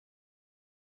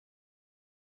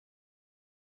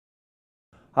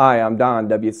Hi, I'm Don,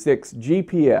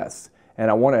 W6GPS,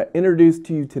 and I want to introduce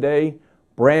to you today,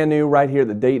 brand new right here at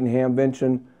the Dayton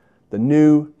Hamvention, the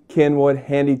new Kenwood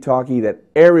handy talkie that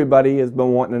everybody has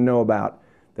been wanting to know about,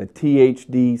 the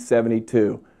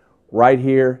TH-D72, right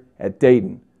here at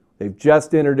Dayton. They've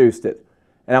just introduced it.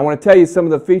 And I want to tell you some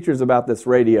of the features about this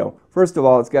radio. First of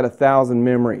all, it's got 1,000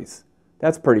 memories.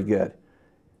 That's pretty good.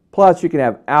 Plus, you can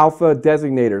have alpha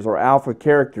designators or alpha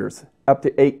characters, up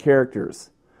to 8 characters.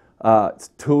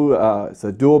 It's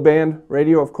a dual band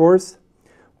radio, of course,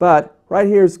 but right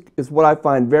here is what I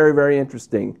find very, very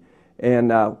interesting.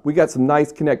 And we got some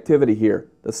nice connectivity here.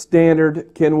 The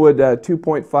standard Kenwood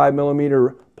 2.5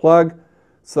 millimeter plug.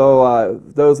 So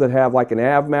those that have like an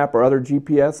AVMAP or other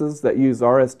GPSs that use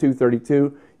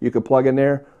RS-232, you could plug in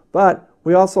there. But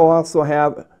we also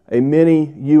have a mini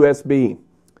USB.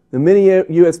 The mini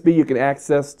USB you can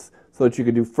access so that you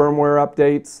can do firmware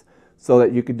updates, so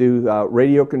that you could do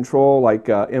radio control, like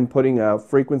inputting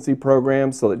frequency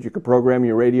programs, so that you could program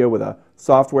your radio with a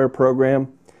software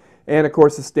program, and of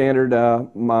course the standard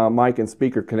mic and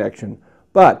speaker connection.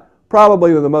 But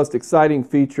probably the most exciting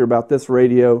feature about this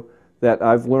radio that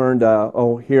I've learned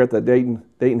here at the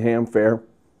Dayton Ham Fair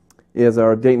is,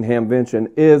 our Dayton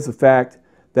Hamvention, is the fact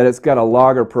that it's got a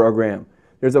logger program.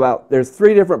 There's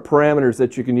 3 different parameters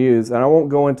that you can use, and I won't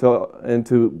go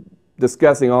into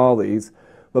discussing all these.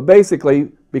 But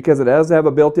basically, because it does have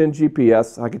a built-in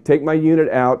GPS, I could take my unit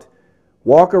out,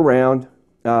 walk around,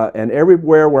 and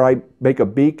everywhere where I make a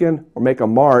beacon or make a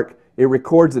mark, it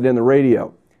records it in the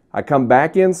radio. I come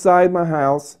back inside my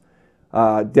house,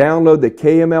 download the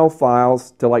KML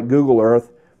files to like Google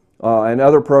Earth and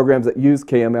other programs that use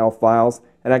KML files,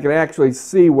 and I can actually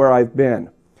see where I've been.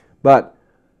 But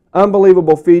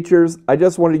unbelievable features. I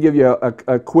just wanted to give you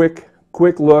a quick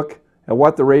look at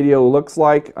what the radio looks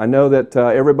like. I know that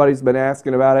everybody's been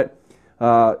asking about it.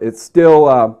 It's still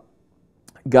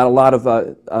got a lot of,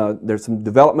 there's some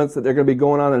developments that they're going to be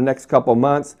going on in the next couple of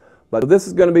months, but this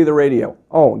is going to be the radio.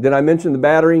 Oh, did I mention the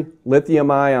battery?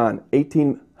 Lithium ion,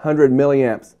 1800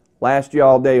 milliamps. Last you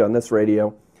all day on this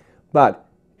radio. But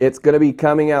it's going to be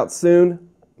coming out soon.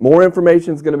 More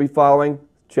information is going to be following.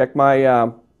 Check my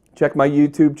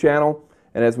YouTube channel,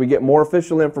 and as we get more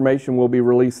official information, we'll be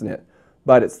releasing it.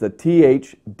 But it's the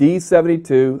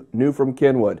TH-D72, new from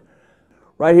Kenwood.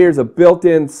 Right here is a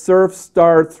built-in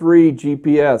Surfstar 3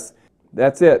 GPS.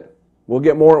 That's it. We'll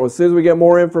get more, as soon as we get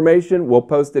more information, we'll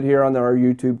post it here on our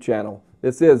YouTube channel.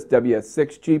 This is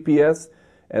W6GPS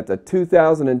at the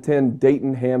 2010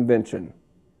 Dayton Hamvention.